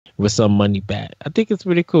with some money back. I think it's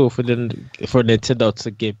really cool for Nintendo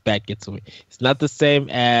to get back into it. It's not the same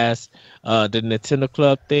as the Nintendo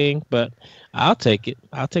Club thing, but I'll take it.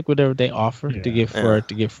 I'll take whatever they offer to get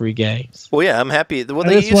free games. Well, yeah, I'm happy. Well,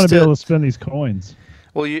 I just want to be able to spend these coins.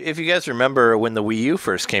 Well, if you guys remember when the Wii U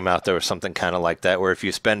first came out, there was something kind of like that, where if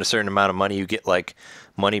you spend a certain amount of money, you get like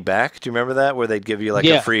money back. Do you remember that? Where they'd give you like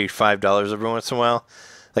a free $5 every once in a while.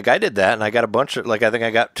 Like I did that, and I got a bunch of like I think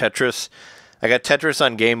I got Tetris. I got Tetris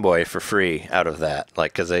on Game Boy for free out of that,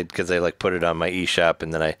 like because they like put it on my eShop,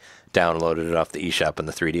 and then I downloaded it off the eShop and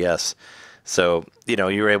the 3DS. So you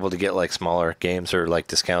were able to get like smaller games or like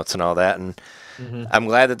discounts and all that, and I'm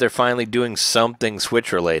glad that they're finally doing something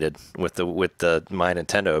Switch related with the My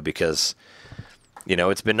Nintendo, because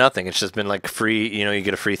it's been nothing. It's just been like free. You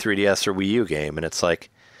get a free 3DS or Wii U game, and it's like,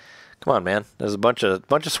 come on, man. There's a bunch of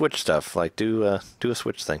Switch stuff. Like do a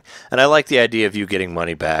Switch thing, and I like the idea of you getting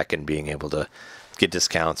money back and being able to get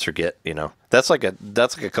discounts or get that's like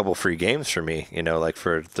a couple free games for me. Like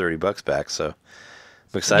for $30 back. So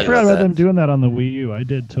I'm excited. I forgot about them doing that on the Wii U. I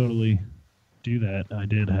did totally do that. I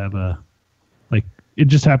did have it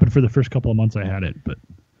just happened for the first couple of months I had it, but